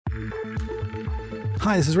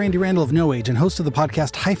Hi, this is Randy Randall of No Age and host of the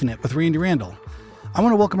podcast Hyphen It with Randy Randall. I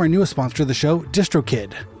want to welcome our newest sponsor to the show,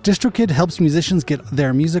 DistroKid. DistroKid helps musicians get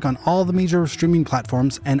their music on all the major streaming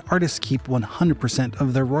platforms, and artists keep 100%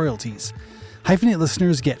 of their royalties. Hyphen It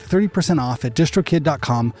listeners get 30% off at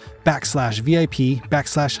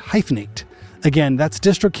distrokid.com/VIP/hyphenate. Again, that's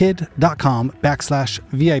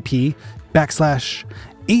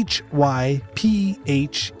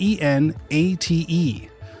distrokid.com/VIP/HYPHENATE.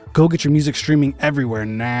 Go get your music streaming everywhere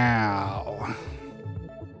now.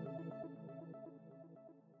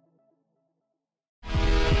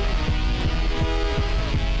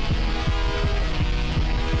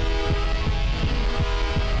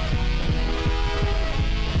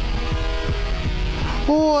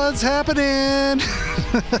 What's happening?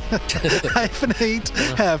 Hyphenate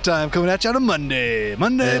halftime coming at you on a Monday.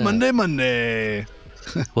 Monday.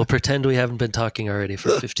 We'll pretend we haven't been talking already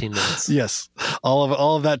for 15 minutes. Yes,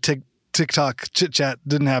 all of that TikTok chit chat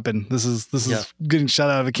didn't happen. This is getting shot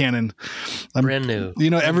out of a cannon. Brand new.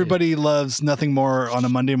 Everybody loves nothing more on a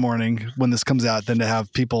Monday morning when this comes out than to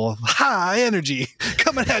have people high energy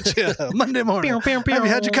coming at you Monday morning. Have you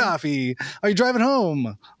had your coffee? Are you driving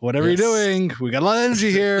home? Whatever you're doing, we got a lot of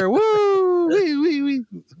energy here. Woo! Wee.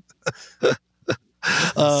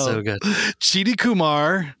 So good. Cheetie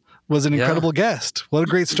Kumar was an incredible guest. What a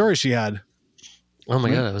great story she had. Oh my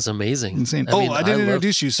God, it was amazing. Insane. I didn't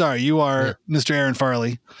introduce you. Sorry. You are Mr. Aaron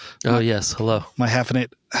Farley. Oh, yes. Hello. My half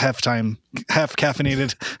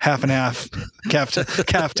caffeinated, half and half,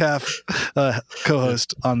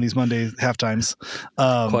 co-host on these Monday half times.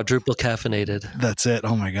 Quadruple caffeinated. That's it.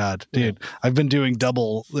 Oh my God, dude. I've been doing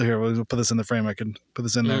double. Here, we'll put this in the frame. I can put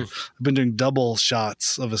this in there. I've been doing double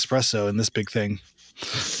shots of espresso in this big thing.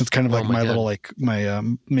 It's kind of like my little, my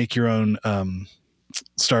make your own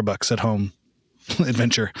Starbucks at home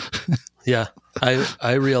adventure. Yeah.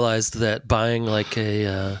 I realized that buying like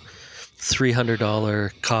a $300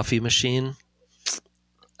 coffee machine,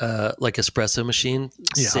 like espresso machine,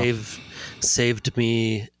 saved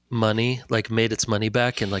me money, like made its money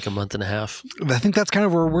back in like a month and a half. I think that's kind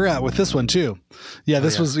of where we're at with this one too.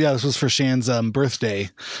 This was for Shan's birthday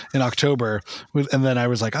in October, and then I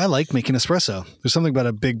was like, I like making espresso. There's something about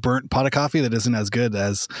a big burnt pot of coffee that isn't as good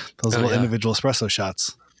as those little individual espresso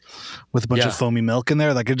shots with a bunch of foamy milk in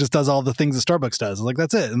there. Like it just does all the things that Starbucks does. Like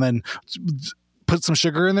that's it. And then put some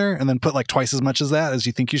sugar in there and then put like twice as much as that as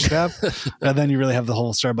you think you should have. And then you really have the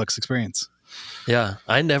whole Starbucks experience. Yeah.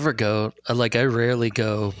 I rarely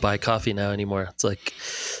go buy coffee now anymore. It's like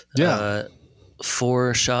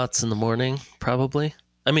 4 shots in the morning, probably.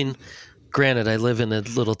 I mean, granted, I live in a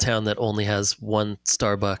little town that only has one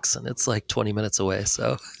Starbucks, and it's like 20 minutes away.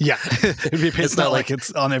 So it's not like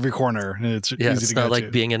it's on every corner. It's easy it's to not go like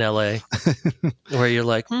to. being in LA, where you're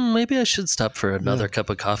like, maybe I should stop for another cup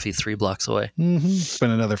of coffee 3 blocks away.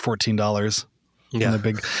 Spend another $14. Yeah, I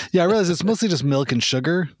realize it's mostly just milk and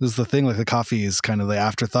sugar. This is the thing. Like the coffee is kind of the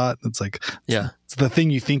afterthought. It's like it's the thing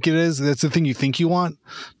you think it is. It's the thing you think you want,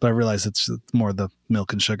 but I realize it's more the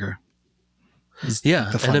milk and sugar. And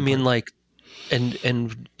I mean, like. And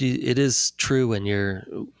it is true when you're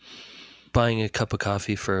buying a cup of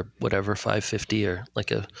coffee for whatever, $5.50 or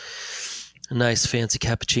like a nice fancy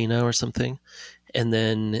cappuccino or something, and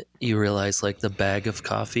then you realize like the bag of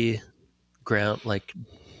coffee ground like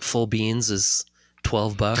full beans is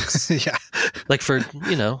 $12. Like for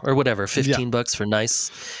or whatever, $15 for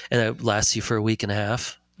nice, and it lasts you for a week and a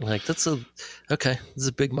half. Like this is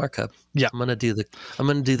a big markup. Yeah, I'm gonna do the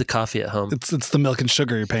coffee at home. It's the milk and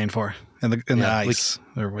sugar you're paying for, and the ice.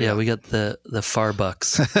 We got the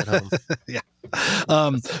 $4 at home.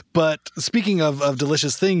 But speaking of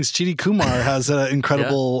delicious things, Cheetie Kumar has an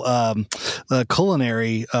incredible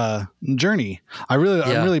culinary journey. I'm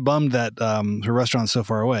really bummed that her restaurant's so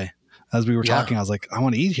far away. As we were talking, I was like, I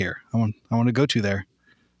want to eat here. I want to go to there.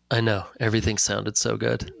 I know, everything sounded so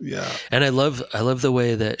good. Yeah. And I love the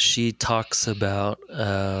way that she talks about,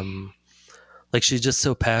 like she's just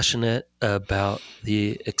so passionate about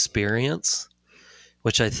the experience,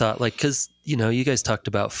 which I thought like, cause you guys talked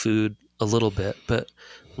about food a little bit, but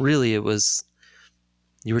really you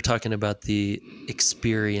were talking about the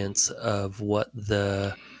experience of what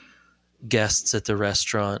the guests at the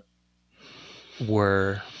restaurant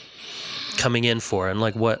were coming in for, and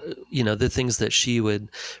like what the things that she would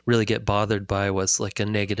really get bothered by was like a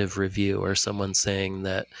negative review or someone saying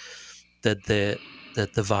that the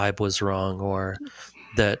vibe was wrong, or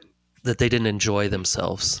that they didn't enjoy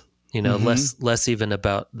themselves, less even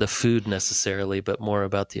about the food necessarily, but more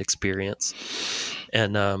about the experience.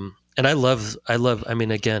 And I love, I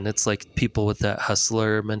mean, again, it's like people with that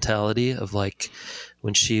hustler mentality of like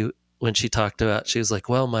when she when she talked about, she was like,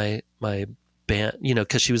 well, my band, you know,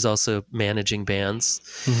 because she was also managing bands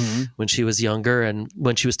when she was younger. And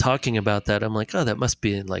when she was talking about that, I'm like, oh, that must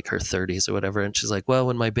be in like her 30s or whatever. And she's like, well,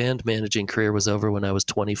 when my band managing career was over when I was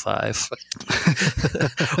 25,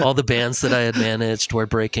 all the bands that I had managed were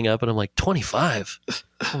breaking up. And I'm like, 25?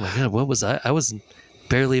 Oh my God, what was I? I was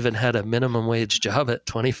barely even had a minimum wage job at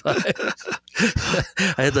 25.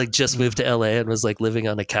 I had like just moved to LA and was like living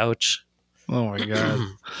on a couch. Oh my God.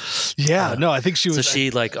 Yeah, no, I think she was. So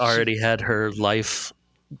she like already had her life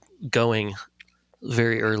going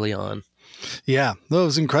very early on. Yeah, that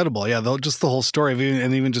was incredible. Yeah, just the whole story of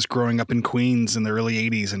even just growing up in Queens in the early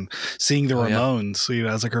 '80s and seeing the Ramones. You know,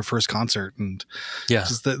 it was like her first concert, and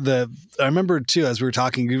just the I remember too as we were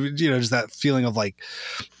talking. You know, just that feeling of like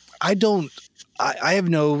I have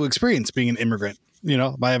no experience being an immigrant. You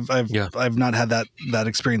know, I've not had that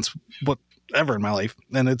experience ever in my life,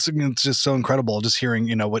 and it's just so incredible just hearing,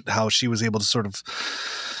 you know, how she was able to sort of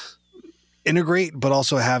integrate, but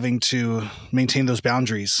also having to maintain those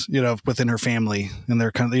boundaries, you know, within her family and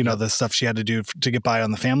their kind of, you know, the stuff she had to do to get by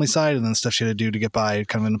on the family side, and then the stuff she had to do to get by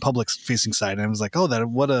kind of in the public facing side. And I was like, oh,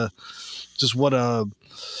 what a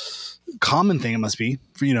common thing it must be.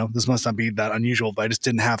 You know, this must not be that unusual, but I just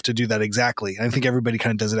didn't have to do that exactly. I think everybody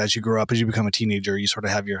kind of does it as you grow up. As you become a teenager, you sort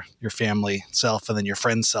of have your family self and then your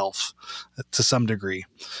friend self to some degree,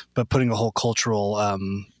 but putting a whole cultural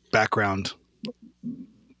background,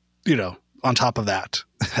 you know, on top of that,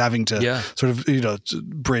 having to sort of, you know,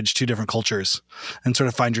 bridge two different cultures and sort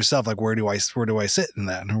of find yourself like, where do I sit in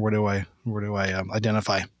that? And where do I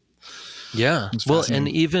identify? Yeah. Well, and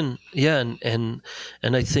even, and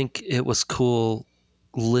I think it was cool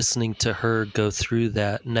listening to her go through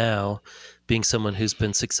that now, being someone who's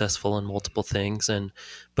been successful in multiple things,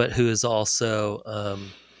 but who is also,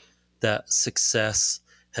 that success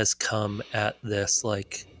has come at this,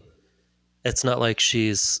 like, it's not like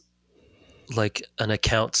she's like an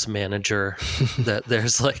accounts manager that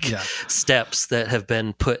there's like steps that have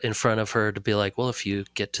been put in front of her to be like, well, if you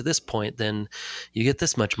get to this point, then you get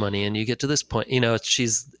this much money, and you get to this point, you know,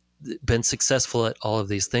 she's been successful at all of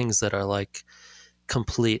these things that are like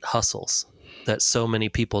complete hustles that so many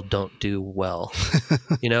people don't do well.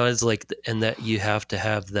 You know, it's like, and that you have to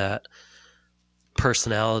have that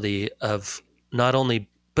personality of not only,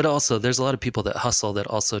 but also there's a lot of people that hustle that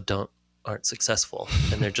also aren't successful,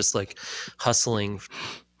 and they're just like hustling,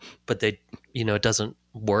 but they, you know, it doesn't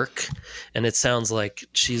work. And it sounds like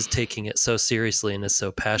she's taking it so seriously and is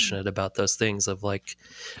so passionate about those things of like,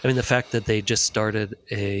 I mean, the fact that they just started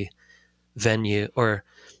a venue, or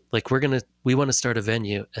like, we want to start a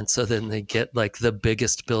venue. And so then they get like the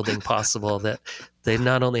biggest building possible, that they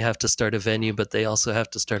not only have to start a venue, but they also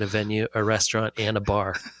have to start a venue, a restaurant, and a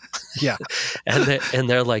bar. Yeah. and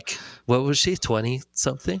they're like, what was she, 20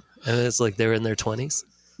 something? And it's like they're in their 20s.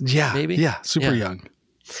 Yeah. Maybe. Yeah. Super young.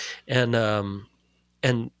 And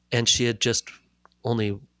she had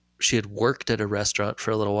worked at a restaurant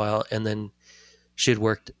for a little while, and then she had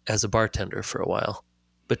worked as a bartender for a while,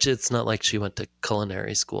 but it's not like she went to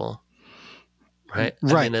culinary school. Right.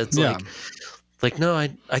 Right. I mean, it's like, no,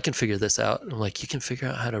 I can figure this out. I'm like, you can figure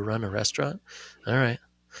out how to run a restaurant? All right.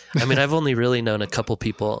 I mean, I've only really known a couple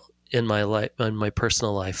people in my life, in my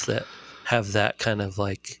personal life, that have that kind of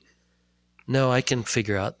like, no, I can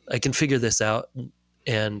figure this out.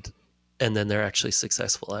 And then they're actually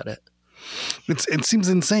successful at it. It seems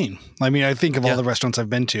insane. I mean, I think of all the restaurants I've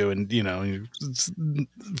been to, and you know,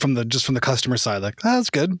 from the customer side, like, that's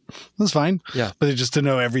good, that's fine. Yeah. But just to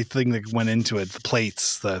know everything that went into it, the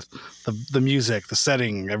plates, the music, the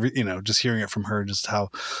setting, you know, just hearing it from her, just how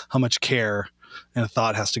much care and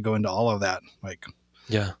thought has to go into all of that. Like,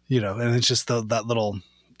 you know, and it's just that little.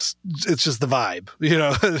 It's just the vibe, you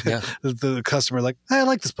know. The customer, like, hey, I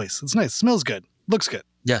like this place. It's nice. Smells good. Looks good.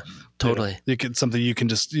 Yeah, totally. You get something you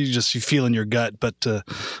feel in your gut, but to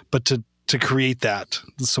create that,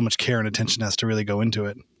 so much care and attention has to really go into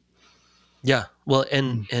it. Yeah. Well,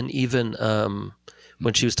 and even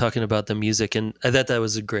when she was talking about the music, and I thought that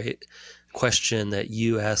was a great question that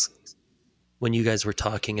you asked when you guys were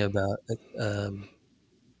talking about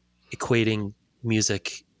equating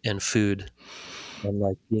music and food, and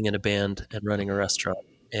like being in a band and running a restaurant,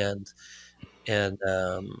 and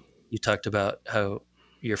you talked about how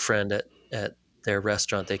your friend at their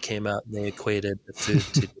restaurant, they came out and they equated the food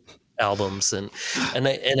to albums, and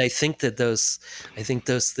I think that those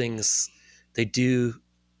things, they do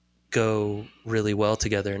go really well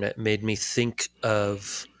together. And it made me think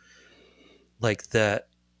of like that,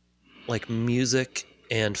 like music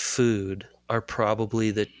and food are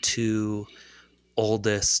probably the two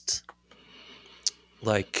oldest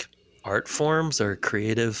like art forms or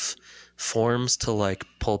creative forms to like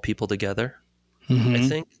pull people together, I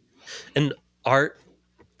think. And art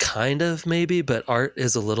kind of maybe, but art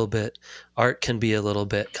can be a little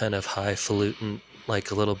bit kind of highfalutin,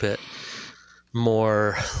 like a little bit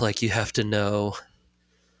more like you have to know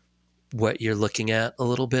what you're looking at a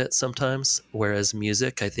little bit sometimes. Whereas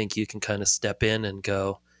music, I think you can kind of step in and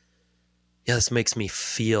go, yeah, this makes me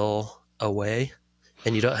feel a way,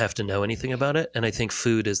 and you don't have to know anything about it. And I think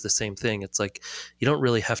food is the same thing. It's like you don't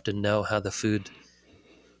really have to know how the food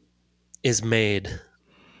is made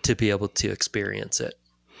to be able to experience it,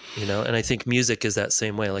 you know? And I think music is that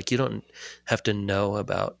same way. Like you don't have to know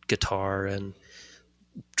about guitar and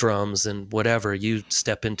drums and whatever. You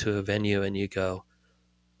step into a venue and you go,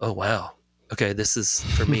 oh wow, okay, this is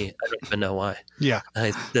for me. I don't even know why. Yeah. And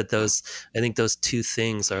I think those two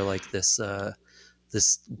things are like this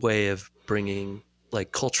way of bringing,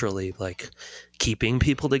 like, culturally, like keeping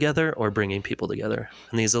people together or bringing people together.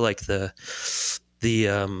 And these are like the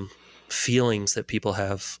feelings that people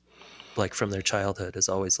have, like from their childhood, is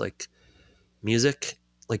always like music.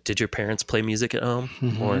 Like, did your parents play music at home?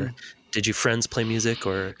 Or did your friends play music?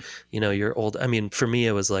 Or, you know, your old, I mean, for me,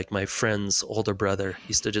 it was like my friend's older brother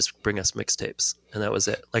used to just bring us mixtapes, and that was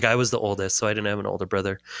it. Like, I was the oldest, so I didn't have an older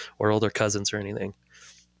brother or older cousins or anything.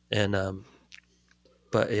 And,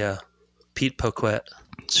 but yeah, Pete Poquet,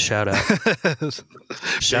 shout out.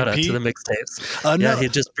 Shout out to the mixtapes. No. Yeah,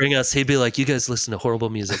 he'd just bring us, he'd be like, you guys listen to horrible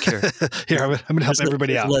music here. Here, I'm going to help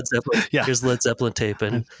everybody out. Led Zeppelin. Yeah. Here's Led Zeppelin tape,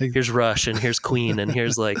 and here's Rush, and here's Queen, and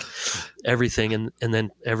here's like everything. And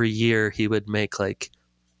then every year he would make like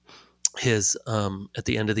his at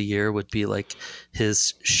the end of the year would be like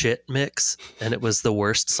his shit mix, and it was the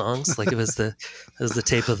worst songs. Like it was the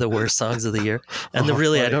tape of the worst songs of the year. And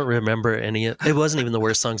I don't remember any. It wasn't even the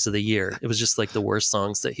worst songs of the year. It was just like the worst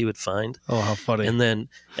songs that he would find. Oh, how funny!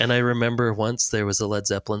 And I remember once there was a Led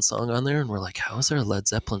Zeppelin song on there, and we're like, how is there a Led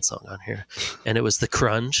Zeppelin song on here? And it was The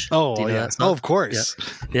Crunge. Oh, do you know that song? Oh, of course.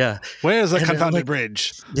 Yeah. Where is the confounded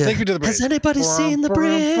bridge? Yeah. Take me to the bridge. Has anybody seen the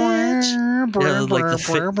bridge? Yeah, like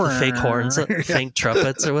the fake horns, fake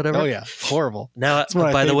trumpets or whatever. Oh yeah, horrible. Now,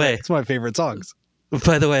 by the way, it's one of my favorite songs.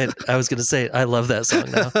 By the way, I was going to say I love that song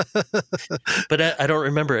now, but I don't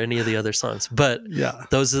remember any of the other songs. But yeah,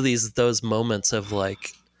 those are those moments of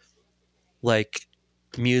like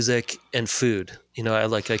music and food. You know,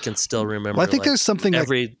 I can still remember. Well, I think there's something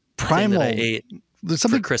every like primal that I ate there's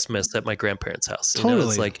something for Christmas at my grandparents' house. Totally. You know,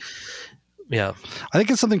 it's like, yeah, I think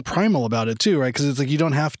it's something primal about it too, right? Because it's like you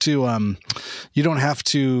don't have to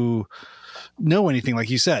know anything, like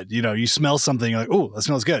you said. You know, you smell something, you're like, oh, that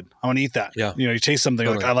smells good, I want to eat that. Yeah. You know, you taste something,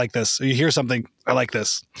 totally. Like, I like this. You hear something, I like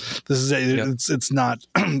this. This is it. Yeah. It's not.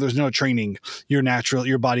 There's no training. Your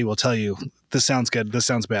body will tell you this sounds good, this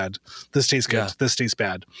sounds bad, this tastes good, this tastes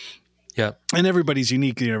bad. Yeah. And everybody's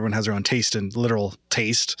unique. You know, everyone has their own taste and literal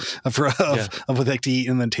taste of what they like to eat,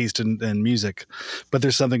 and then taste and music. But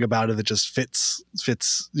there's something about it that just fits,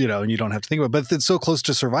 you know, and you don't have to think about it. But it's so close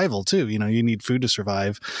to survival too. You know, you need food to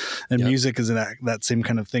survive. And music is that same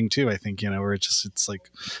kind of thing too, I think, you know, where it's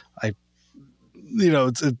like, what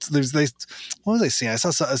was I seeing? I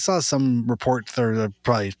saw some report, or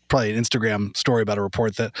probably an Instagram story about a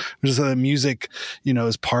report that music, you know,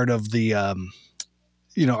 is part of the,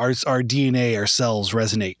 you know, our DNA, our cells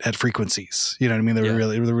resonate at frequencies. You know what I mean?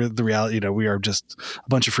 The reality, you know, we are just a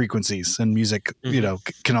bunch of frequencies, and music, you know,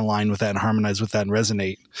 can align with that and harmonize with that and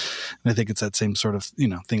resonate. And I think it's that same sort of, you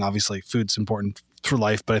know, thing. Obviously food's important for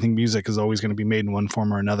life, but I think music is always going to be made in one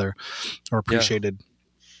form or another, or appreciated. Yeah.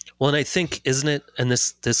 Well, and I think, isn't it, and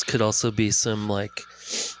this could also be some like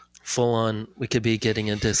full on, we could be getting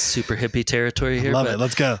into super hippie territory here. Love it.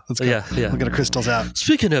 Let's go. Yeah. We'll get our crystals out.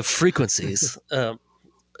 Speaking of frequencies,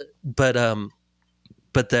 but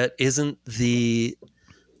that isn't the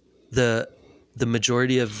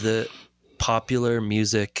majority of the popular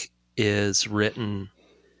music is written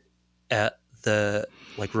at the,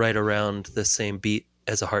 like, right around the same beat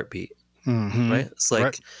as a heartbeat. Right? It's like,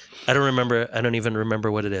 right. I don't even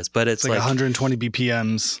remember what it is, but it's like 120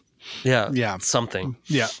 BPMs. Yeah. Something.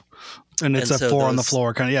 Yeah. And it's a 4 on the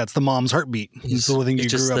floor kind of. Yeah, it's the mom's heartbeat. It's the thing you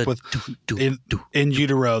grew up with in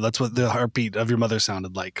utero. That's what the heartbeat of your mother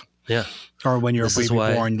sounded like. Yeah. Or when you're a baby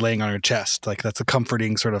born, laying on your chest. Like, that's a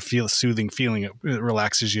comforting sort of soothing feeling. It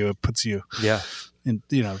relaxes you. It puts you. Yeah. And,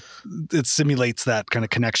 you know, it simulates that kind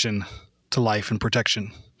of connection to life and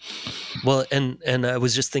protection. Well, and I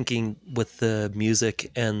was just thinking with the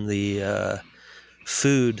music and the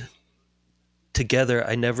food together,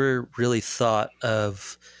 I never really thought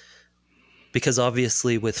of, because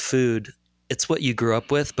obviously with food, it's what you grew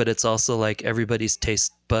up with, but it's also like everybody's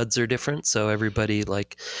taste buds are different. So everybody,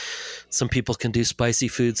 like, some people can do spicy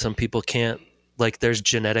food, some people can't. Like, there's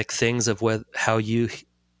genetic things of how you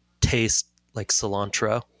taste like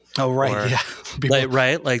cilantro. Oh, right. Or, Yeah. like,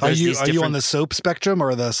 right. Like, there's these are you on different. the soap spectrum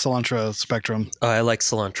or the cilantro spectrum? Oh, I like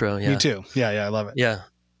cilantro. Yeah. Me too. Yeah. I love it. Yeah.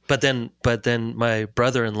 But then my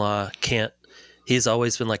brother-in-law can't. He's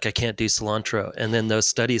always been like, I can't do cilantro. And then those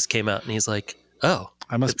studies came out, and he's like, oh,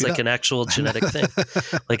 I must it's be like that. an actual genetic thing.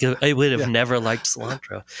 Like, I would have Yeah. never liked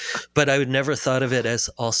cilantro, but I would never thought of it as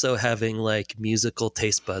also having like musical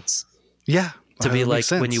taste buds. Yeah. To be that like makes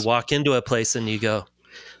sense. when you walk into a place and you go,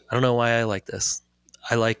 I don't know why I like this.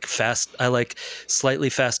 I like slightly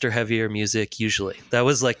faster, heavier music usually. That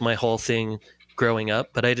was like my whole thing growing up,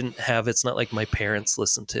 but I didn't have, it's not like my parents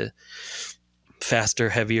listened to faster,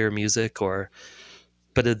 heavier music,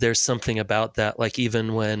 but there's something about that. Like,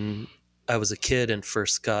 even when I was a kid and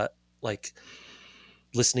first got like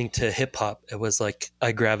listening to hip hop, it was like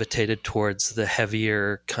I gravitated towards the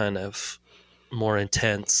heavier, kind of more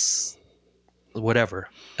intense, whatever,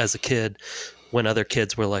 as a kid, when other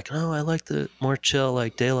kids were like, oh, I like the more chill,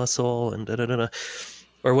 like De La Soul and da da da da,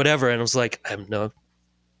 or whatever. And I was like, I don't know.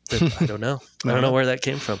 I don't know where that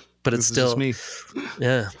came from, but it's still me.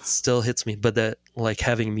 Yeah, it still hits me. But that, like,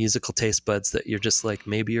 having musical taste buds that you're just like,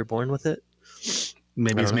 maybe you're born with it.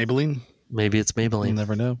 Maybe it's Maybelline. Maybe it's Maybelline. You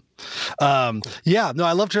never know. Yeah, no,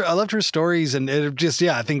 I loved her stories, and it just,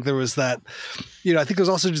 yeah, I think there was that, I think there's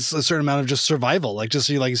also just a certain amount of just survival, like just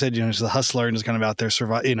like you said, just the hustler and just kind of out there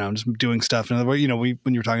just doing stuff. And when you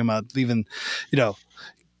were talking about even,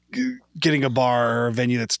 getting a bar or a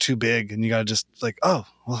venue that's too big, and you got to just like, oh,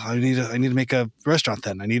 well, I need to make a restaurant,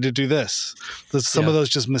 then I need to do this. Some of those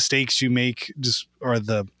just mistakes you make just are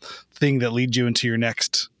the thing that lead you into your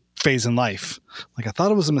next phase in life. Like, I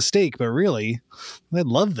thought it was a mistake, but really I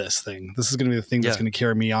love this thing. This is going to be the thing that's going to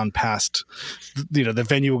carry me on past, the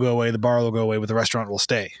venue will go away, the bar will go away, but the restaurant will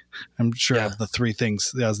stay. I'm sure of the three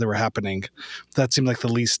things as they were happening, that seemed like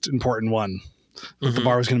the least important one. Mm-hmm. The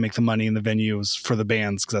bar was going to make the money and the venue was for the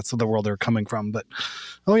bands because that's the world they're coming from. But,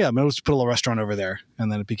 let's put a little restaurant over there.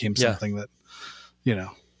 And then it became something that,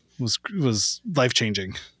 was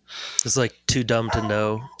life-changing. It's like too dumb to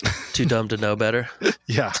know better.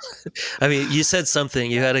 Yeah. I mean, you said something,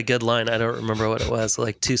 you had a good line. I don't remember what it was.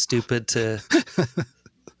 Like, too stupid to,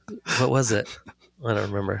 what was it? I don't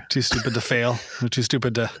remember. Too stupid to fail. Or too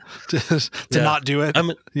stupid to not do it. I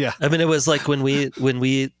mean, it was like when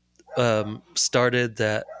we started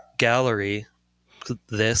that gallery,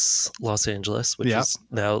 this Los Angeles, which is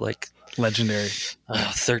now like legendary,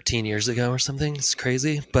 13 years ago or something. It's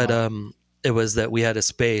crazy. But, it was that we had a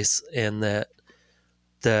space, and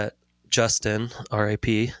that Justin,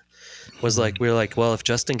 R.I.P., was like, we were like, well, if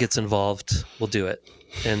Justin gets involved, we'll do it.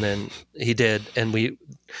 And then he did, and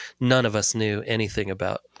none of us knew anything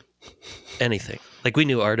about anything. Like, we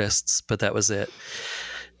knew artists, but that was it.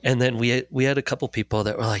 And then we had a couple people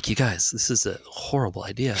that were like, you guys, this is a horrible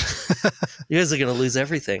idea. You guys are going to lose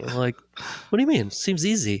everything. I'm like, what do you mean? Seems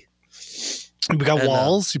easy. We got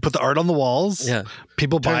walls. You put the art on the walls. Yeah.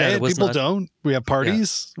 People buy it. People don't. We have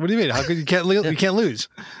parties. Yeah. What do you mean? How could you can't you can't lose?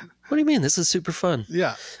 What do you mean? This is super fun.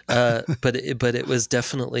 Yeah. But it was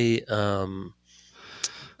definitely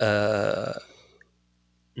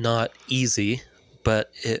not easy,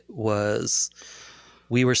 but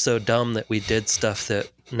we were so dumb that we did stuff that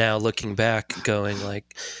now looking back going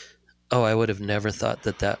like, oh, I would have never thought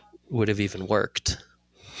that would have even worked.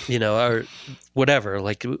 Or whatever,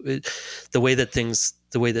 like the way that things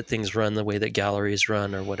run, the way that galleries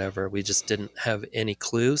run or whatever, we just didn't have any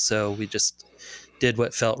clue. So we just did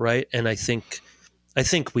what felt right. And I think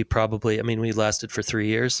we probably, we lasted for 3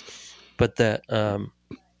 years, but that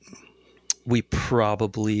we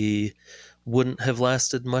probably wouldn't have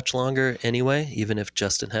lasted much longer anyway, even if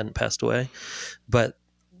Justin hadn't passed away. But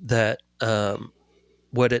that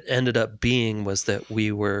what it ended up being was that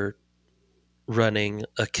we were running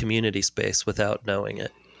a community space without knowing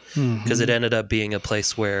it, because it ended up being a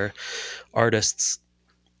place where artists,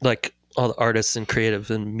 like all the artists and creative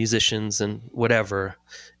and musicians and whatever,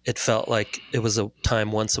 it felt like it was a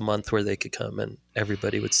time once a month where they could come and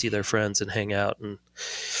everybody would see their friends and hang out and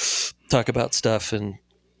talk about stuff and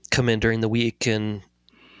come in during the week and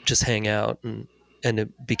just hang out, and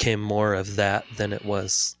it became more of that than it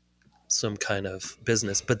was some kind of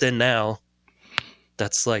business. But then now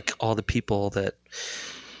that's like all the people that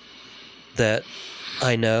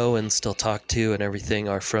I know and still talk to and everything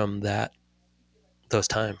are from those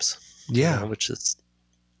times. Yeah. Which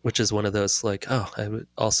is one of those like, oh, I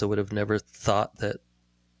would have never thought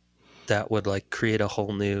that would like create a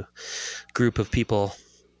whole new group of people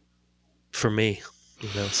for me,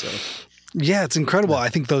 so. Yeah, it's incredible. I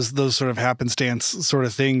think those sort of happenstance sort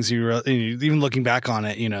of things, you even looking back on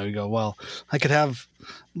it, you go, well, I could have,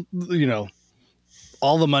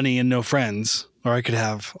 all the money and no friends, or I could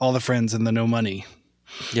have all the friends and the no money.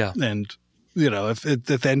 Yeah. And, if at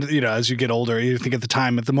the end, as you get older, you think at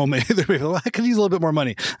the moment, I could use a little bit more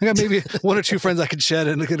money. I got maybe one or two friends I could shed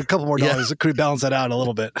and get a couple more dollars. Yeah. It could balance that out a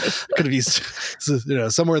little bit. Could have used,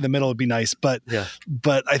 somewhere in the middle would be nice. But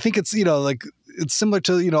I think it's, it's similar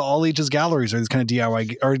to, all ages galleries or these kind of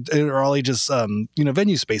DIY or all ages,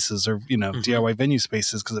 venue spaces or, DIY venue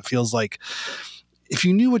spaces. Cause it feels like if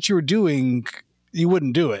you knew what you were doing, you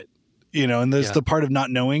wouldn't do it, and there's the part of not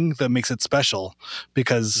knowing that makes it special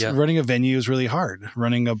because running a venue is really hard.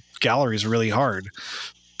 Running a gallery is really hard.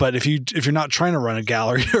 But if you're not trying to run a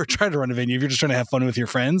gallery or trying to run a venue, if you're just trying to have fun with your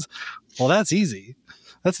friends, well, that's easy.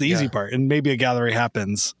 That's the easy part. And maybe a gallery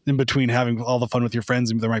happens in between having all the fun with your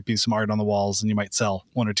friends. And there might be some art on the walls and you might sell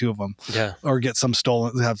one or two of them. Yeah. Or get some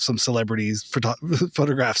stolen, have some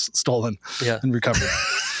photographs stolen and recovered.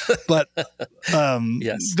 But,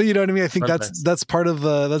 yes. But you know what I mean? I think that's part of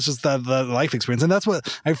that's just the life experience. And that's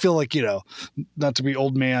what I feel like, not to be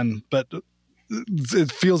old man, but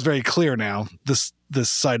it feels very clear now, this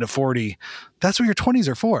side of 40, that's what your 20s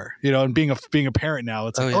are for, and being a parent now,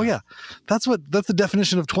 it's like, that's the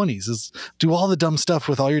definition of 20s is do all the dumb stuff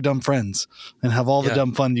with all your dumb friends and have all the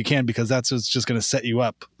dumb fun you can, because that's what's just going to set you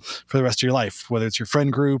up for the rest of your life, whether it's your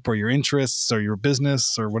friend group or your interests or your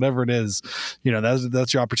business or whatever it is,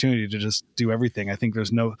 that's your opportunity to just do everything. I think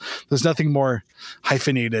there's nothing more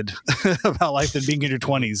hyphenated about life than being in your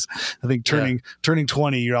 20s. I think turning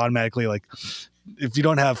 20, you're automatically like, if you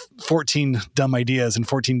don't have 14 dumb ideas and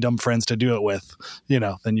 14 dumb friends to do it with,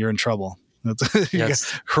 then you're in trouble.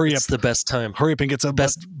 Hurry up. It's the best time. Hurry up and get a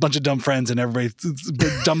bunch of dumb friends and everybody,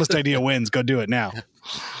 dumbest idea wins. Go do it now.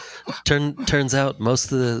 Turns out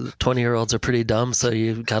most of the 20-year-olds are pretty dumb, so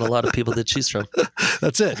you've got a lot of people to choose from.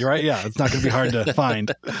 That's it. You're right. Yeah, it's not going to be hard to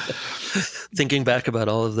find. Thinking back about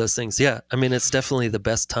all of those things, I mean, it's definitely the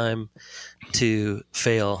best time to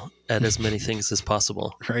fail at as many things as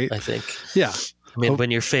possible. Right. I think. Yeah. I mean,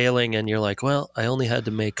 when you're failing and you're like, well, I only had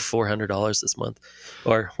to make $400 this month,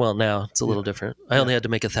 or well, now it's a little different. I only had to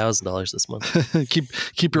make $1,000 this month.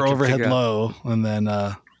 keep your overhead low, and then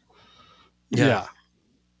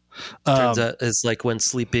Turns out it's like when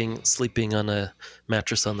sleeping on a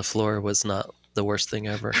mattress on the floor was not the worst thing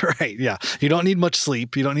ever. Right. Yeah. You don't need much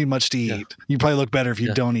sleep. You don't need much to eat. You probably look better if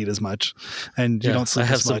you don't eat as much and you don't sleep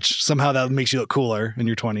as much. Somehow that makes you look cooler in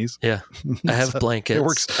your 20s. Yeah. I have blankets. It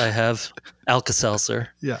works. I have Alka-Seltzer.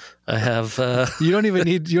 Yeah. I have You don't even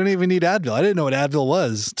need Advil. I didn't know what Advil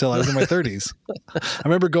was till I was in my 30s. I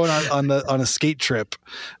remember going on a skate trip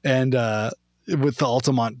and with the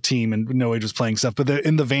Altamont team, and No Age was playing stuff, but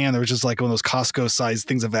in the van there was just like one of those Costco sized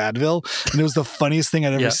things of Advil, and it was the funniest thing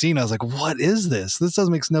I'd ever seen. I was like, what is this? This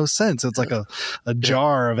doesn't make no sense. It's like a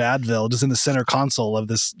jar of Advil just in the center console of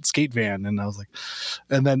this skate van. And I was like,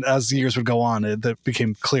 and then as the years would go on, it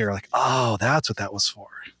became clear, like, oh, that's what that was for.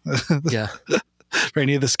 Yeah. For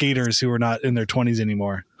any of the skaters who are not in their 20s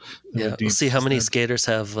anymore. Yeah, we'll see how many skaters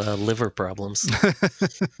have liver problems,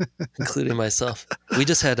 including myself. We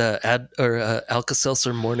just had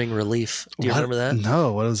Alka-Seltzer Morning Relief. Do you remember that?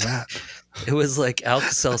 No, what was that? It was like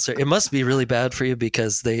Alka-Seltzer. It must be really bad for you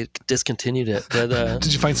because they discontinued it. But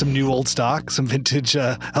did you find some new old stock, some vintage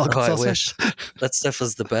Alka-Seltzer? Oh, I wish. That stuff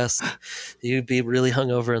was the best. You'd be really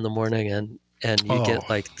hungover in the morning, and you get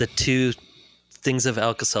like the two things of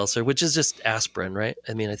Alka-Seltzer, which is just aspirin, right?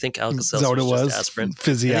 I mean, I think Alka-Seltzer is just aspirin.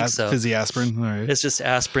 Fizzy aspirin. All right. It's just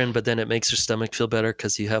aspirin, but then it makes your stomach feel better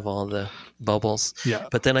because you have all the bubbles. Yeah.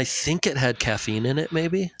 But then I think it had caffeine in it,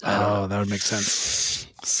 maybe. I don't know. That would make sense.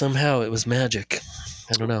 Somehow it was magic.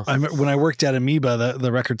 I don't know. When I worked at Amoeba,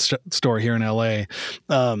 the record store here in LA,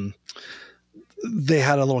 they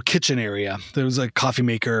had a little kitchen area. There was a coffee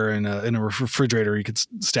maker and a refrigerator you could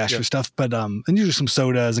stash your stuff, but and usually some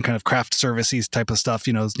sodas and kind of craft servicey type of stuff.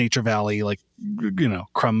 Nature Valley, like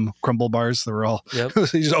crumble bars. They were all so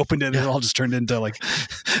you just opened it and it all just turned into like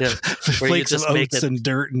flakes of oats and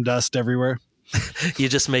dirt and dust everywhere. You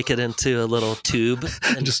just make it into a little tube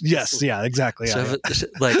and exactly.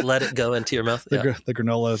 Like let it go into your mouth. The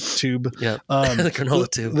granola tube. Yeah, the granola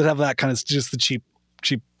tube. That have that kind of just the cheap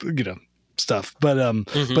stuff, but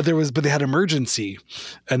they had emergency,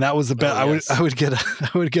 and that was the best. Yes. I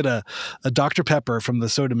would get a Dr. Pepper from the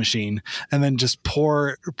soda machine, and then just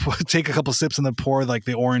take a couple sips and then pour like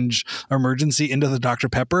the orange emergency into the Dr.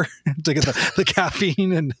 Pepper to get the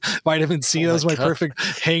caffeine and vitamin C. That was my perfect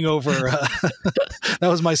hangover. That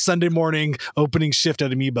was my Sunday morning opening shift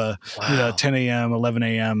at Amoeba. Wow. 10 a.m., 11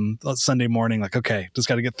 a.m. Sunday morning. Like, okay, just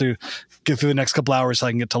got to get through the next couple hours so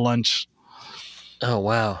I can get to lunch. Oh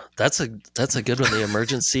wow, that's a good one. The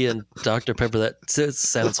emergency and Dr. Pepper. That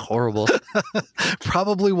sounds horrible.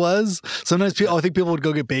 Probably was. Sometimes I think people would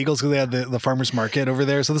go get bagels because they had the farmers market over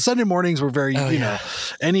there. So the Sunday mornings were very, know,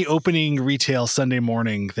 any opening retail Sunday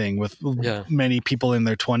morning thing with many people in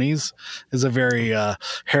their 20s is a very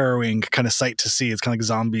harrowing kind of sight to see. It's kind of like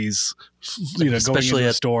zombies, going into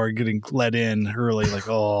the store, getting let in early. Like,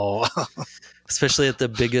 oh. Especially at the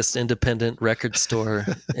biggest independent record store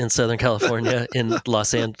in Southern California, in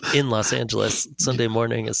Los Angeles, Sunday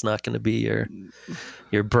morning is not going to be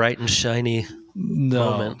your bright and shiny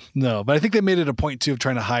moment. No, but I think they made it a point too of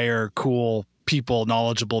trying to hire cool people,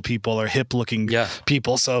 knowledgeable people, or hip looking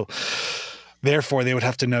people. So therefore, they would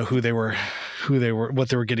have to know who they were, what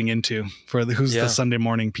they were getting into. Who's the Sunday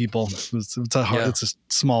morning people? It's a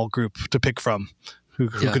small group to pick from. Who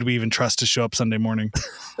could we even trust to show up Sunday morning?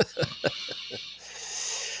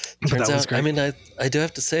 Turns out, I mean, I do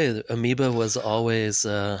have to say, Amoeba was always,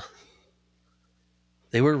 they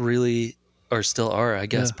were really, or still are, I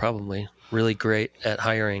guess, probably, really great at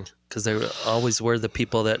hiring, because they always were the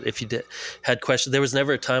people that if you had questions, there was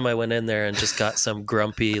never a time I went in there and just got some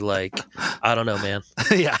grumpy, like, I don't know, man.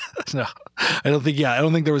 No, I don't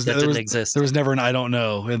think there was, didn't exist. There was never an I don't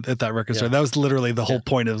know at that record store. That was literally the whole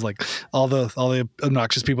point. It was like all the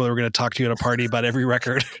obnoxious people that were going to talk to you at a party about every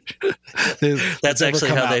record. That's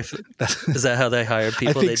actually how is that how they hired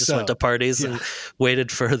people? They just went to parties and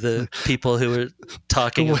waited for the people who were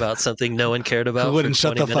talking about something no one cared about. Who wouldn't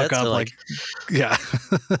shut the fuck up. Like,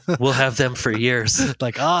 we'll have them for years.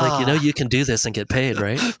 Like, you can do this and get paid,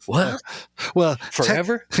 right? What? Well,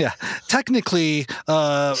 forever? Technically,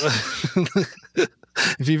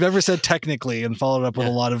 if you've ever said technically and followed up with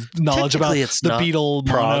a lot of knowledge about the Beetle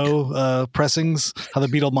mono pressings, how the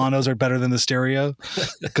Beetle monos are better than the stereo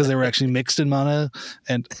because they were actually mixed in mono.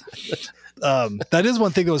 And that is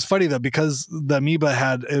one thing that was funny though, because the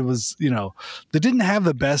Amoeba they didn't have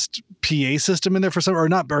the best PA system in there for some, or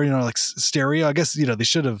not, or like stereo. I guess they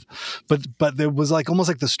should have, but it was like almost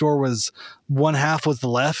like the store was one half was the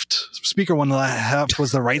left speaker, one half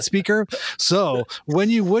was the right speaker. So when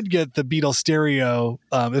you would get the Beatles stereo,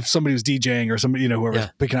 if somebody was DJing or somebody whoever was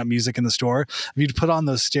picking up music in the store, if you'd put on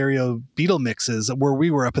those stereo Beatle mixes where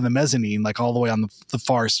we were up in the mezzanine, like all the way on the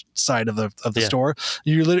far side of the store,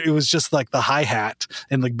 it was just like the hi-hat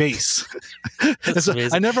and like bass. So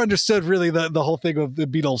I never understood really the whole thing of the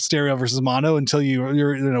Beatles stereo versus mono until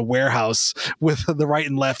you're in a warehouse with the right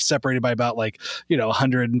and left separated by about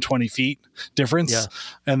 120 feet difference,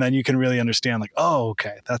 and then you can really understand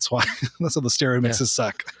okay, that's why the stereo mixes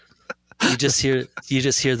suck. You just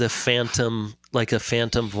hear the phantom, like a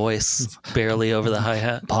phantom voice barely over the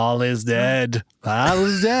hi-hat. Paul is dead. Paul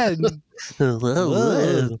is dead.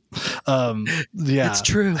 It's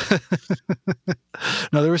true.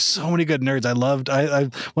 No, there were so many good nerds. I loved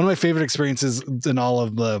one of my favorite experiences in all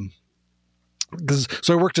of the,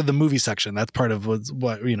 so I worked at the movie section. That's part of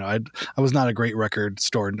what I was not a great record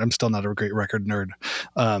store. I'm still not a great record nerd.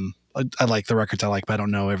 I like the records I like, but I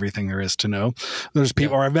don't know everything there is to know. There's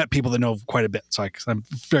people, or I've met people that know quite a bit, so I'm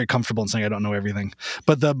very comfortable in saying I don't know everything.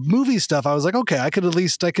 But the movie stuff, I was like, okay, I could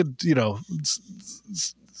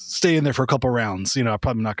stay in there for a couple rounds. I'm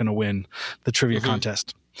probably not going to win the trivia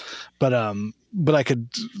contest, but I could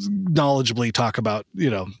knowledgeably talk about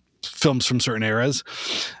films from certain eras,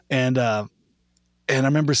 and I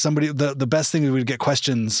remember the best thing we would get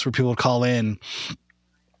questions where people would call in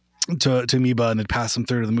to Amoeba and they'd pass them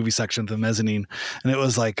through to the movie section, to the mezzanine, and it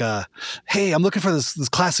was like, hey, I'm looking for this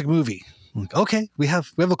classic movie. I'm like, okay, we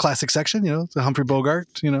have a classic section, the Humphrey Bogart,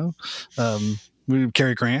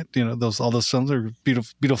 Cary Grant, all those films are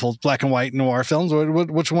beautiful black and white noir films.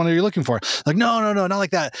 Which one are you looking for? Like, no, not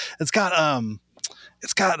like that. It's got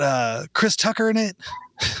Chris Tucker in it.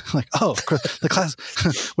 Like, oh, the class.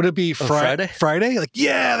 Would it be Friday? Friday? Like,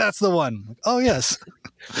 yeah, that's the one. Like, oh, yes.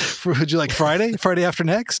 Would you like Friday? Friday after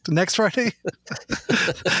next Friday?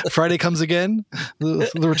 Friday comes again. The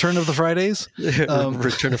return of the Fridays.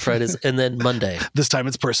 Return of Fridays, and then Monday. This time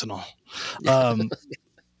it's personal.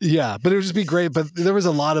 Yeah, but it would just be great. But there was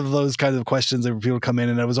a lot of those kinds of questions that people would come in,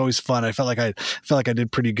 and it was always fun. I felt like I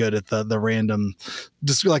did pretty good at the random,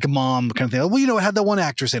 just like a mom kind of thing. Well, it had that one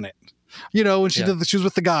actress in it. When she she was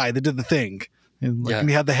with the guy that did the thing. And, and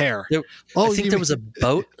he had the hair. I think there was a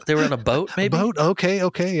boat. They were on a boat, maybe? A boat?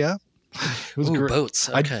 Okay, yeah. It was great. Boats.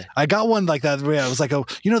 Okay. I got one like that. Yeah, it was like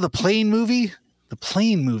the plane movie? The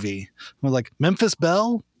plane movie. It was like Memphis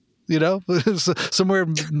Belle, somewhere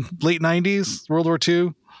late 90s, World War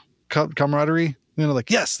II, camaraderie.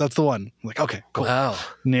 Yes, that's the one. I'm like, okay, cool. Wow.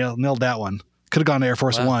 Nailed that one. Could have gone to Air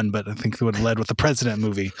Force One, but I think it would have led with the President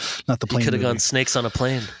movie, not the plane movie. Could have gone Snakes on a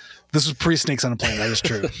Plane. This was pre-Snakes on a Plane. That is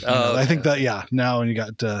true. Okay. I think that, now when you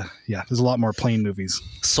got, there's a lot more plane movies.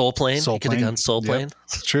 Soul Plane? You could have gone Soul Plane. Yep,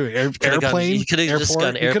 it's true. Airplane. You could have just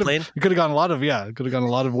gone Airplane. You could have gone a lot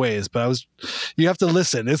of ways, but you have to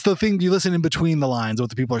listen. It's the thing, you listen in between the lines, what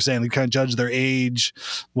the people are saying. You kind of judge their age,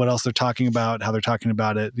 what else they're talking about, how they're talking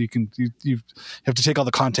about it. You have to take all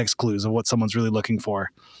the context clues of what someone's really looking for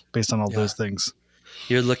based on all those things.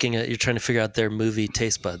 You're trying to figure out their movie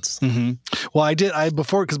taste buds. Mm-hmm. Well,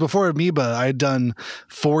 before Amoeba, I had done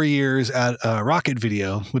 4 years at Rocket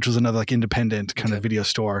Video, which was another independent kind of video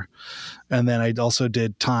store. And then I also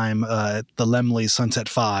did time at the Lemley Sunset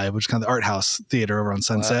 5, which is kind of the art house theater over on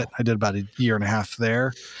Sunset. Wow. I did about a year and a half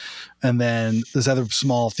there. And then this other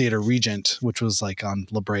small theater, Regent, which was on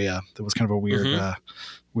La Brea. That was kind of a weird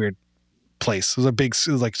place. It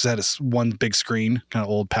was just had one big screen, kind of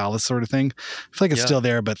old palace sort of thing. I feel like it's still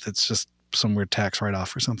there, but it's just some weird tax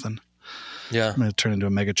write-off or something. Yeah. I'm going to turn into a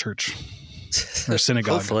mega church or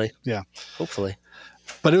synagogue. Hopefully. Yeah. Hopefully.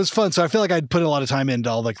 But it was fun. So I feel like I'd put a lot of time into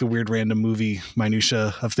all the weird random movie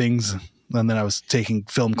minutia of things. And then I was taking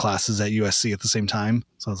film classes at USC at the same time.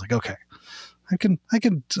 So I was like, okay, I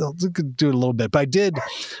can do it a little bit. But I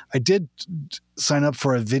did sign up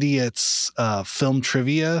for a Vidiot's film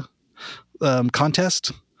trivia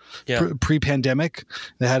contest pre-pandemic.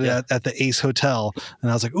 They had it at the Ace Hotel, and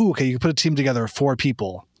I was like, "Ooh, okay, you can put a team together of 4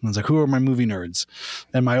 people." And I was like, "Who are my movie nerds?"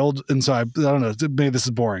 And so I don't know. Maybe this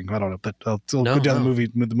is boring. I don't know, but I'll go down the movie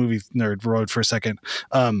nerd road for a second.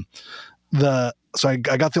 So I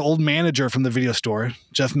got the old manager from the video store,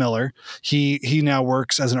 Jeff Miller. He now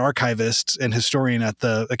works as an archivist and historian at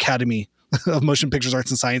the Academy of Motion Pictures Arts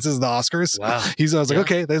and Sciences, the Oscars. Wow. I was like,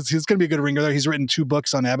 okay, he's going to be a good ringer there. He's written 2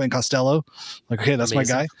 books on Abbott and Costello. Okay, that's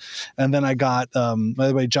amazing. My guy. And then I got, by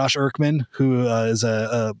the way, Josh Erkman, who is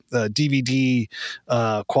a DVD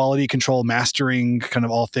quality control, mastering, kind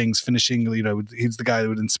of all things finishing. He's the guy that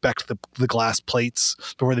would inspect the glass plates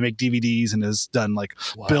before they make DVDs and has done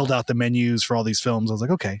build out the menus for all these films. I was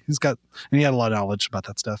like, okay, and he had a lot of knowledge about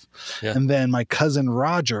that stuff. Yeah. And then my cousin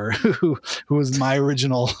Roger, who was my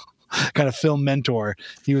original kind of film mentor.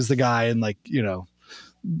 He was the guy, and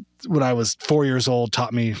when I was 4 years old,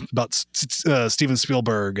 taught me about Steven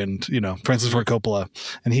Spielberg and Francis Ford Coppola.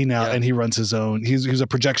 And he runs his own. He's a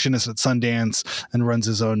projectionist at Sundance and runs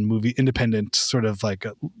his own movie, independent sort of a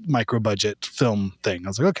micro budget film thing. I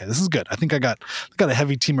was like, okay, this is good. I think I got a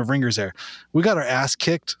heavy team of ringers there. We got our ass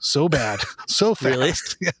kicked so bad, so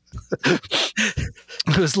fast. Really?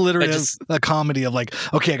 It was literally a comedy of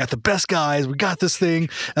okay, I got the best guys, we got this thing,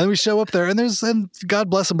 and then we show up there, and God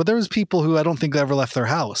bless them, but there was people who I don't think ever left their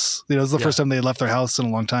house. It was the first time they left their house in a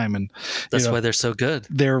long time, and that's why they're so good.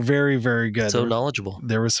 They're very, very good. So knowledgeable.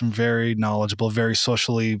 There was some very knowledgeable, very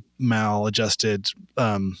socially maladjusted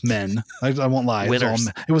men. I won't lie. Winners.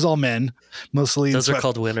 It was all men, mostly. Those are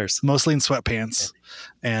called winners. Mostly in sweatpants,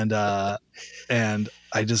 and I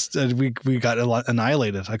just we got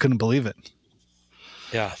annihilated. I couldn't believe it.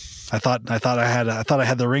 Yeah. I thought I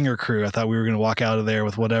had the ringer crew. I thought we were going to walk out of there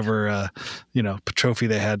with whatever trophy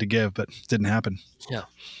they had to give, but it didn't happen. Yeah.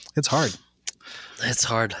 It's hard. It's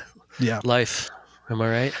hard. Yeah. Life. Am I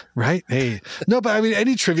right? Right. Hey. No, but I mean,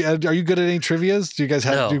 any trivia. Are you good at any trivias? Do you guys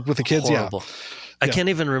have to do with the kids? Horrible. I can't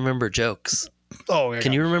even remember jokes. Oh, yeah.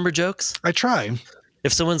 Can you remember jokes? I try.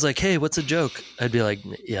 If someone's like, "Hey, what's a joke?" I'd be like,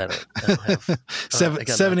 "Yeah, I don't have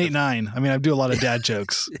 7, 8, 9." I mean, I do a lot of dad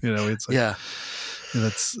jokes. It's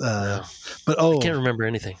that's. But I can't remember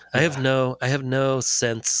anything. Yeah. I have no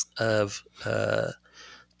sense of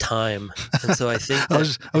time, and so I think I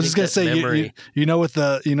was just gonna say, memory, you know what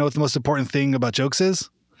the most important thing about jokes is?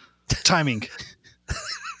 Timing.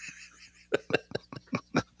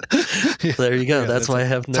 There you go. That's why I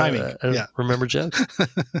have no timing. I don't remember jokes.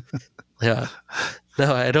 Yeah.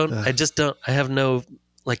 No, I don't. I just don't. I have no.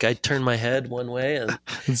 I turn my head one way and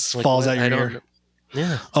it falls out your ear.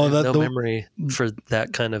 Yeah. Oh, I have no memory for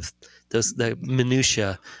that kind of the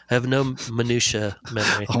minutia. I have no minutia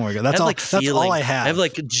memory. Oh my God. I have That's all I have. I have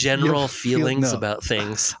like general feelings about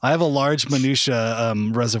things. I have a large minutia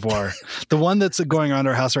reservoir. The one that's going around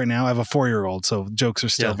our house right now, I have a 4-year-old, so jokes are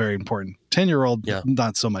still very important. 10-year-old,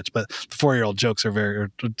 not so much, but the 4-year-old jokes are very,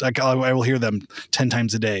 I will hear them 10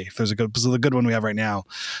 times a day. If there's so the good one we have right now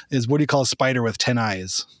is, what do you call a spider with 10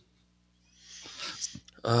 eyes?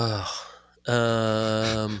 A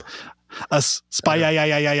spider.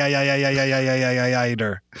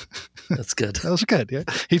 That's good. That was good. Yeah,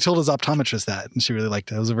 he told his optometrist that, and she really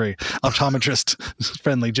liked it. It was a very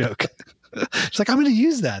optometrist-friendly joke. She's like, "I'm going to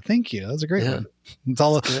use that. Thank you. That was a great one." It's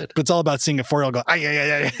all about seeing a 4-year-old go,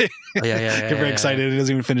 get very excited. He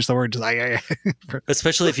doesn't even finish the word. Just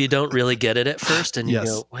Especially if you don't really get it at first, and you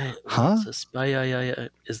go, "Wait,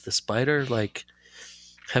 is the spider like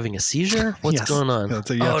having a seizure? What's going on?"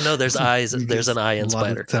 Oh no, there's eyes. There's an eye in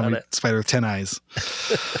spider. Spider with 10 eyes.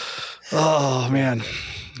 Oh man,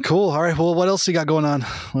 cool. All right. Well, what else you got going on?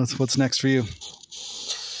 What's next for you?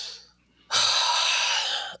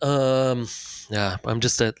 Yeah, I'm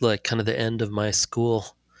just at like kind of the end of my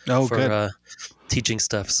school for teaching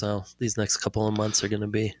stuff. So these next couple of months are going to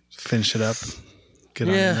be finish it up.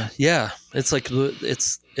 Yeah. It's like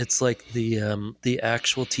the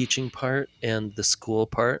actual teaching part and the school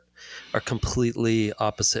part are completely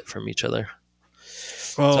opposite from each other.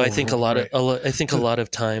 So I think a lot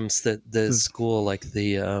of times that the school, like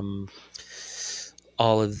the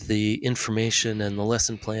all of the information and the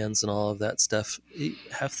lesson plans and all of that stuff,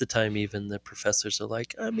 half the time even the professors are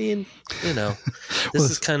like, I mean, this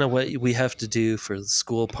is kind of what we have to do for the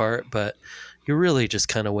school part, but you're really just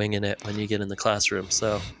kind of winging it when you get in the classroom.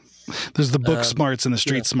 So there's the book smarts and the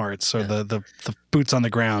street smarts, or the boots on the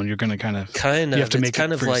ground. You're going to kind of you have to make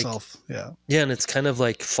it for yourself. Yeah, and it's kind of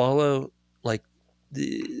like follow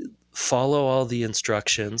all the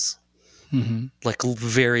instructions, like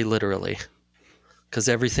very literally, because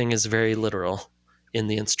everything is very literal in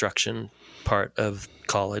the instruction part of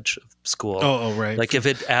college, of school. Oh, right. Like if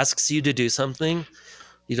it asks you to do something,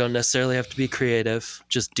 you don't necessarily have to be creative.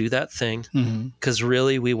 Just do that thing, because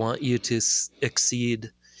really we want you to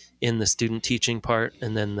exceed in the student teaching part,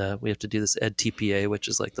 and then we have to do this EdTPA, which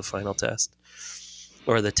is like the final test,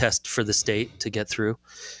 or the test for the state to get through.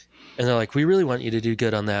 And they're like, we really want you to do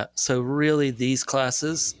good on that. So really, these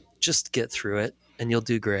classes, just get through it, and you'll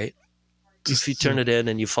do great. If you turn it in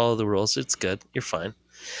and you follow the rules, it's good. You're fine.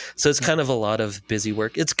 So it's kind of a lot of busy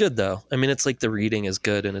work. It's good though. I mean, it's like the reading is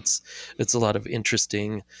good, and it's a lot of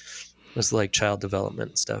interesting. It's like child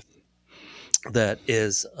development stuff that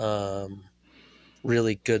is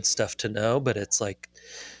really good stuff to know. But it's like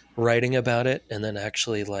writing about it and then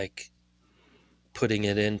actually like putting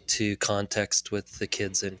it into context with the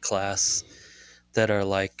kids in class that are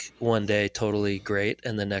like one day totally great,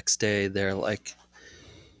 and the next day they're like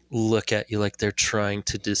look at you like they're trying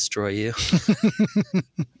to destroy you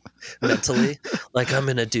mentally, like I'm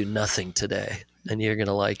gonna do nothing today and you're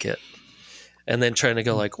gonna like it, and then trying to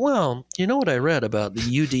go like, well, you know what I read about the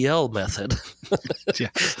UDL method.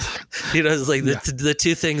 It's like the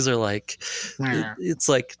two things are like, it's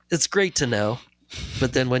like, it's great to know,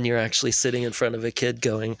 but then when you're actually sitting in front of a kid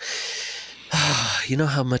going, you know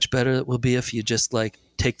how much better it will be if you just like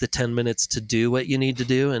take the 10 minutes to do what you need to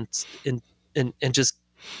do and just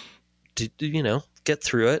get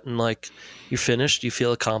through it, and like you're finished, you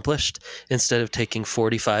feel accomplished, instead of taking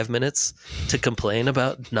 45 minutes to complain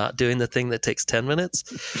about not doing the thing that takes 10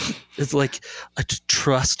 minutes. It's like,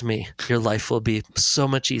 trust me, your life will be so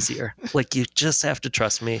much easier. Like, you just have to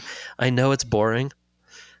trust me. I know it's boring,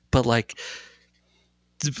 but like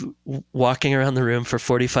walking around the room for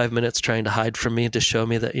 45 minutes trying to hide from me to show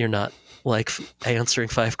me that you're not like answering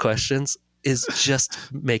 5 questions is just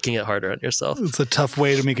making it harder on yourself. It's a tough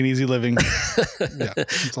way to make an easy living.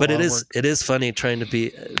 But it is funny trying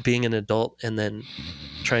to being an adult and then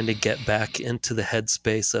trying to get back into the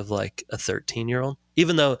headspace of like a 13-year-old.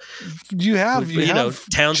 Even though you have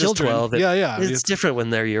Towns children. is 12. It's different when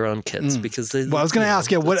they're your own kids because I was going to ask,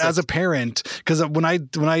 what as a parent, because when I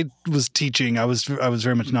was teaching, I was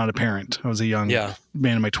very much not a parent. I was a young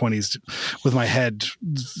man in my 20s with my head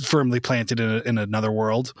firmly planted in another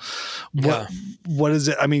world. What is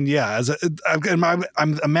it? I mean,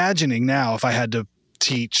 I'm imagining now if I had to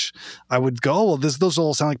teach, I would go, oh, well, those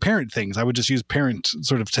all sound like parent things. I would just use parent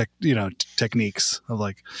sort of techniques of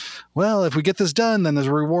like, well, if we get this done, then there's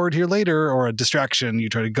a reward here later, or a distraction. You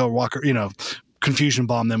try to go walk, confusion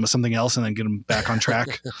bomb them with something else and then get them back on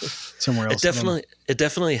track somewhere else. It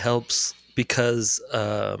definitely helps because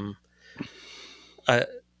I'm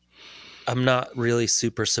not really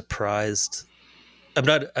super surprised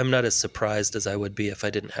I'm not as surprised as I would be if I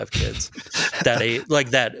didn't have kids that age,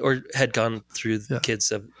 like that, or had gone through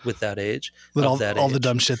kids with that age. With all the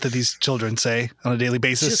dumb shit that these children say on a daily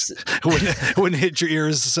basis. Wouldn't hit your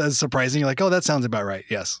ears as surprising. You're like, oh, that sounds about right.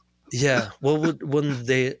 Yes. Yeah. Well, when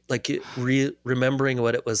they like remembering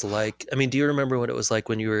what it was like. I mean, do you remember what it was like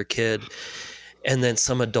when you were a kid? And then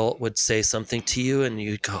some adult would say something to you, and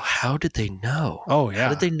you'd go, "How did they know? Oh yeah. How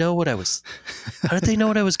did they know what I was? How did they know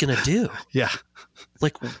what I was going to do? Yeah.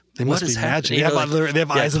 Like they must be magic. They have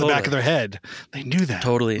eyes in the back of their head. They knew that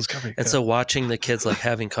totally. And so watching the kids like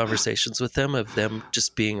having conversations with them, of them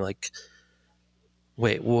just being like,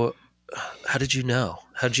 "Wait, what? How did you know?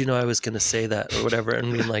 How did you know I was going to say that or whatever?"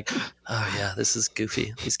 And being like, "Oh yeah, this is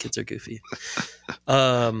goofy. These kids are goofy."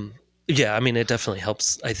 Yeah, I mean, it definitely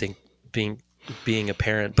helps. I think being a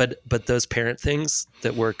parent, but those parent things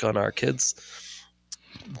that work on our kids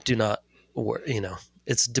do not work.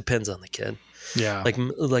 It depends on the kid. Yeah, like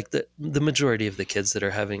the majority of the kids that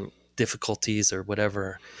are having difficulties or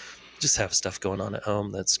whatever just have stuff going on at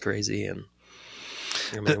home that's crazy. And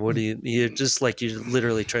I mean, you're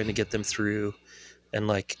literally trying to get them through. And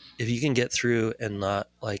like, if you can get through and not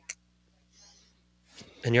like,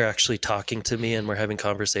 and you're actually talking to me and we're having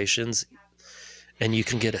conversations and you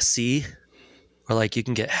can get a C, or like you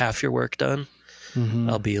can get half your work done,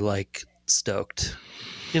 I'll be like stoked.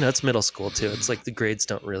 It's middle school too. It's like the grades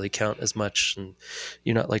don't really count as much, and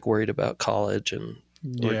you're not like worried about college or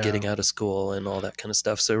getting out of school and all that kind of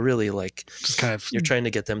stuff. So really, like, just kind of, you're trying to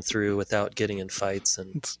get them through without getting in fights,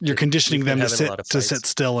 and you're conditioning them to sit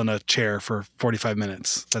still in a chair for 45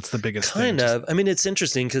 minutes. That's the biggest thing. Kind of. I mean, it's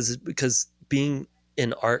interesting because being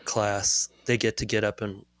in art class, they get up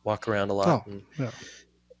and walk around a lot.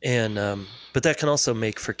 But that can also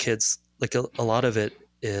make for kids, like a lot of it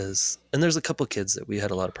is, and there's a couple kids that we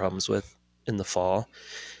had a lot of problems with in the fall,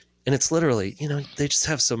 and it's literally, they just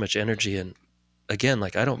have so much energy. And again,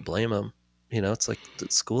 like, I don't blame them. It's like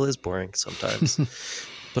school is boring sometimes,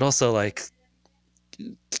 but also like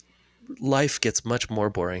life gets much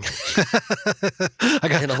more boring. I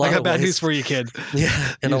got bad news for you, kid.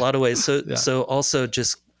 Yeah. In a lot of ways. So also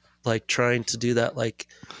just like trying to do that, like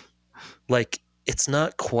it's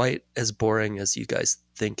not quite as boring as you guys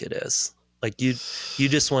think it is. Like you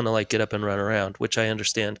just want to like get up and run around, which I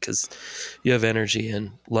understand because you have energy,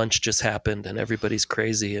 and lunch just happened and everybody's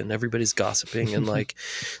crazy and everybody's gossiping and like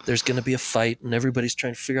there's going to be a fight and everybody's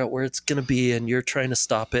trying to figure out where it's going to be and you're trying to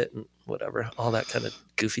stop it and whatever, all that kind of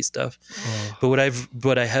goofy stuff. But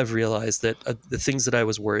what I have realized that the things that I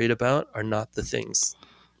was worried about are not the things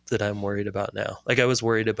that I'm worried about now. Like I was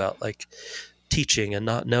worried about like teaching and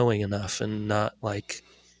not knowing enough and not like,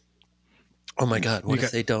 oh my God, what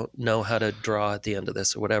if they don't know how to draw at the end of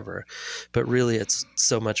this or whatever? But really it's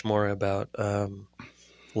so much more about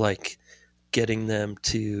like getting them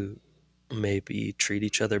to maybe treat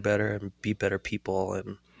each other better and be better people.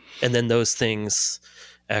 And then those things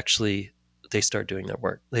actually, they start doing their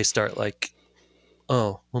work. They start like,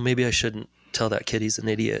 oh, well, maybe I shouldn't tell that kid he's an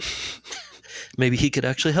idiot. Maybe he could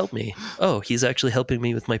actually help me. Oh, he's actually helping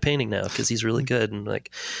me with my painting now because he's really good. And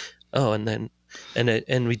like, oh,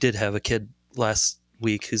 and we did have a kid last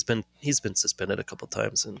week he's been suspended a couple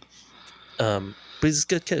times, and but he's a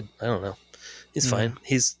good kid. I don't know, he's fine.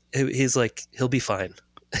 He's like, he'll be fine.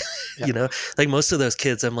 Yeah. Like most of those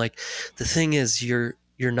kids, I'm like, the thing is, you're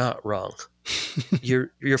not wrong.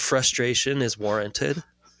 Your frustration is warranted.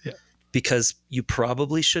 Yeah. Because you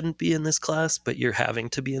probably shouldn't be in this class, but you're having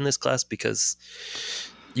to be in this class because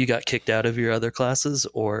you got kicked out of your other classes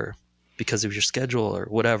or because of your schedule or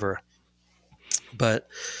whatever. But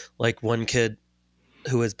like one kid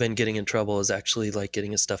who has been getting in trouble is actually like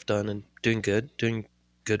getting his stuff done and doing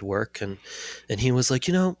good work. And he was like,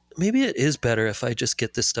 maybe it is better if I just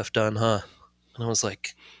get this stuff done, huh? And I was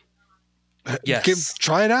like, yes,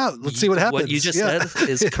 try it out. Let's see what happens. What you just said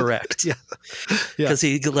is correct. Yeah. Because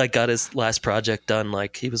he like got his last project done.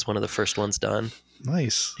 Like he was one of the first ones done.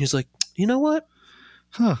 Nice. He was like, you know what?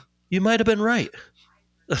 Huh. You might've been right.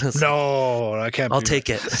 No, I can't. I'll take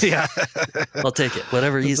it. Yeah, I'll take it.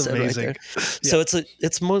 Whatever he said amazing. Right there. Yeah. So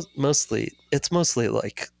it's mostly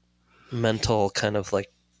like mental kind of like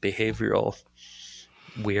behavioral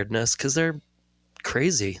weirdness because they're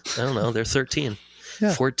crazy. I don't know. They're 13,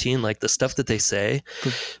 14. Like the stuff that they say.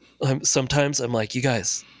 Sometimes I'm like, you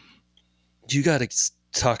guys, you got to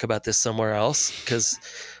talk about this somewhere else because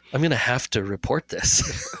I'm going to have to report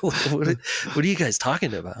this. What are you guys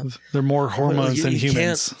talking about? They're more hormones than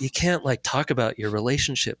humans. You can't like talk about your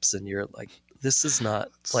relationships and your like this is not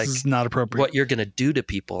This like is not appropriate. what you're going to do to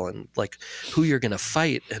people and like who you're going to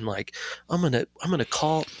fight. And like, I'm going to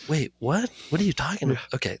call, wait, what are you talking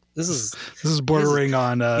about? Okay. This is bordering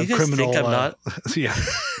on you guys criminal. Think I'm not? Yeah.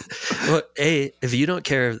 Well, if you don't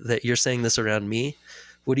care that you're saying this around me,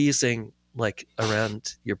 what are you saying like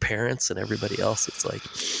around your parents and everybody else? It's like,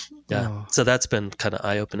 yeah. Oh. So that's been kind of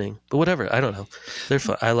eye opening, but whatever. I don't know. They're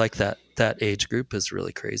fun. I like that age group is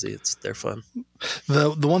really crazy. They're fun.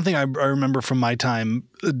 The one thing I remember from my time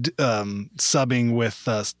subbing with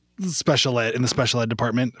special ed in the special ed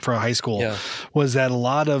department for a high school was that a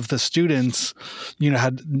lot of the students,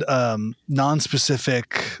 had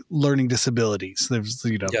non-specific learning disabilities. There's,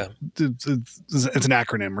 it's an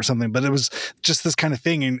acronym or something, but it was just this kind of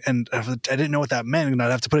thing. And I didn't know what that meant. And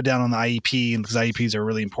I'd have to put it down on the IEP, and because IEPs are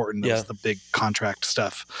really important. That was the big contract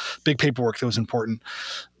stuff, big paperwork that was important.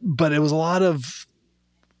 But it was a lot of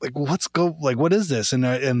like, what is this? And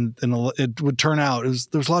it would turn out there was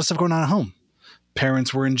a lot of stuff going on at home.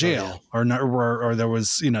 Parents were in jail or there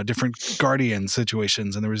was, different guardian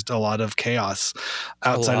situations, and there was a lot of chaos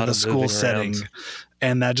outside of the school setting.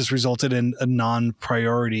 And that just resulted in a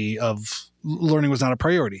non-priority of learning was not a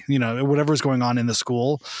priority. Whatever was going on in the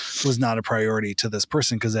school was not a priority to this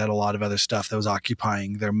person because they had a lot of other stuff that was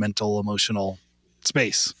occupying their mental, emotional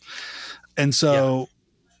space. And so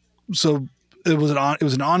it was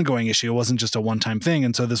an ongoing issue. It wasn't just a one-time thing.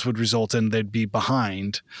 And so this would result in they'd be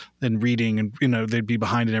behind in reading and, they'd be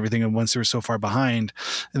behind in everything. And once they were so far behind,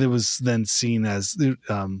 it was then seen as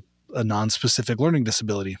a non-specific learning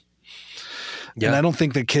disability. Yeah. And I don't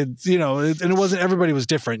think that kids, and it wasn't, everybody was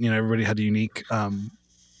different. Everybody had a unique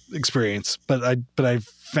experience, but I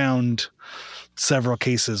found several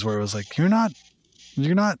cases where it was like, you're not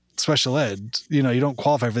special ed, you don't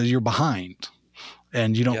qualify for this, you're behind.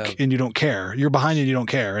 And you don't care. You're behind and you don't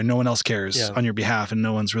care, and no one else cares on your behalf, and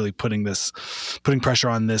no one's really putting pressure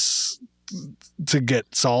on this to get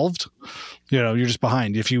solved. You're just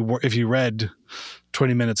behind. If you read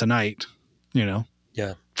 20 minutes a night,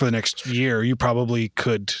 for the next year, you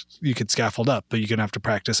could scaffold up, but you're gonna have to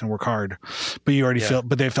practice and work hard. But you already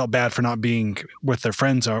but they felt bad for not being with their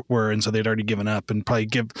friends were, and so they'd already given up, and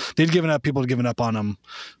people had given up on them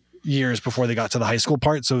years before they got to the high school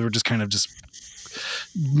part. So they were just kind of just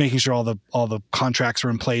making sure all the contracts were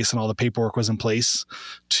in place and all the paperwork was in place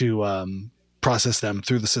to process them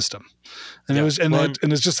through the system. And it was, and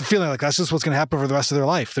it's just a feeling like that's just what's going to happen for the rest of their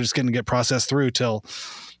life. They're just going to get processed through till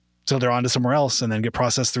they're on to somewhere else, and then get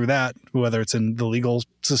processed through that, whether it's in the legal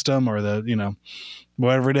system or the,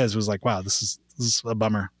 whatever it is. It was like, wow, this is a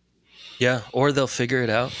bummer. Yeah. Or they'll figure it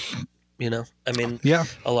out, I mean,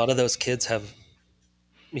 a lot of those kids have,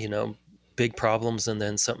 big problems, and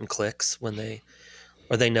then something clicks when they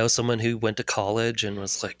know someone who went to college and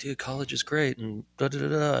was like, dude, college is great, and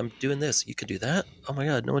I'm doing this. You could do that? Oh my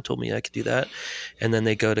God, no one told me I could do that. And then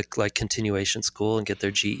they go to like continuation school and get their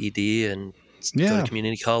GED and go to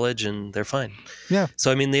community college, and they're fine. Yeah. So,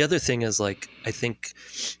 I mean, the other thing is like, I think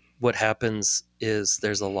what happens is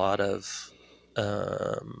there's a lot of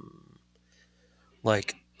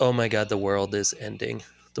like, oh my God, the world is ending.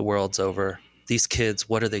 The world's over. These kids,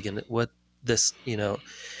 what are they going to, and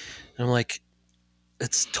I'm like,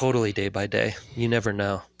 it's totally day by day. You never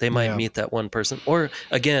know. They might meet that one person. Or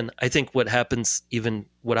again, I think what happens, even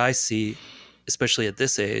what I see, especially at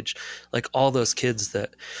this age, like all those kids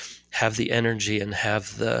that have the energy and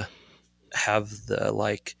have the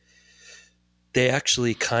like, they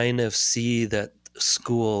actually kind of see that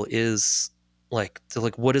school is like, they're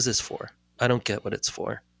like, what is this for? I don't get what it's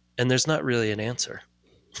for. And there's not really an answer.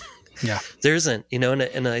 Yeah, there isn't,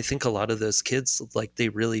 and I think a lot of those kids, like, they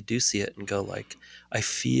really do see it and go like, I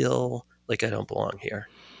feel like I don't belong here.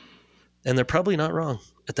 And they're probably not wrong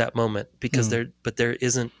at that moment, because but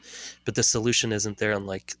the solution isn't there. And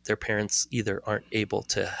like, their parents either aren't able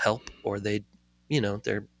to help, or they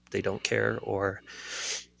don't care, or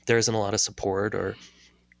there isn't a lot of support,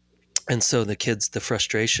 and so the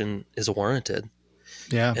frustration is warranted.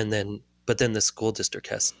 Yeah. But then the school district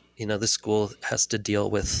the school has to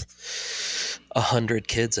deal with 100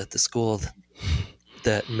 kids at the school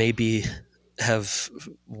that maybe have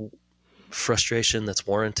frustration that's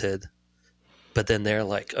warranted. But then they're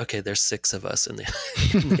like, okay, there's 6 of us in the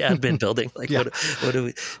admin building. Like, what do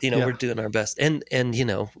we, we're doing our best. And,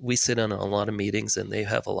 we sit in a lot of meetings, and they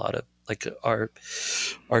have a lot of, like, our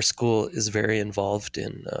school is very involved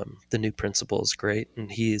in, the new principal is great.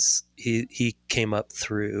 And he came up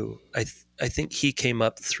through, I think he came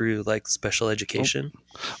up through like special education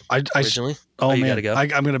originally. Oh, you gotta go. I'm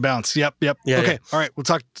going to bounce. Yep. Yeah, okay. Yeah. All right. We'll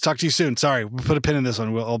talk to you soon. Sorry. We'll put a pin in this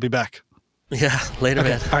one. I'll be back. Yeah. Later,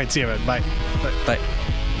 man. All right. See you, man. Bye. Bye.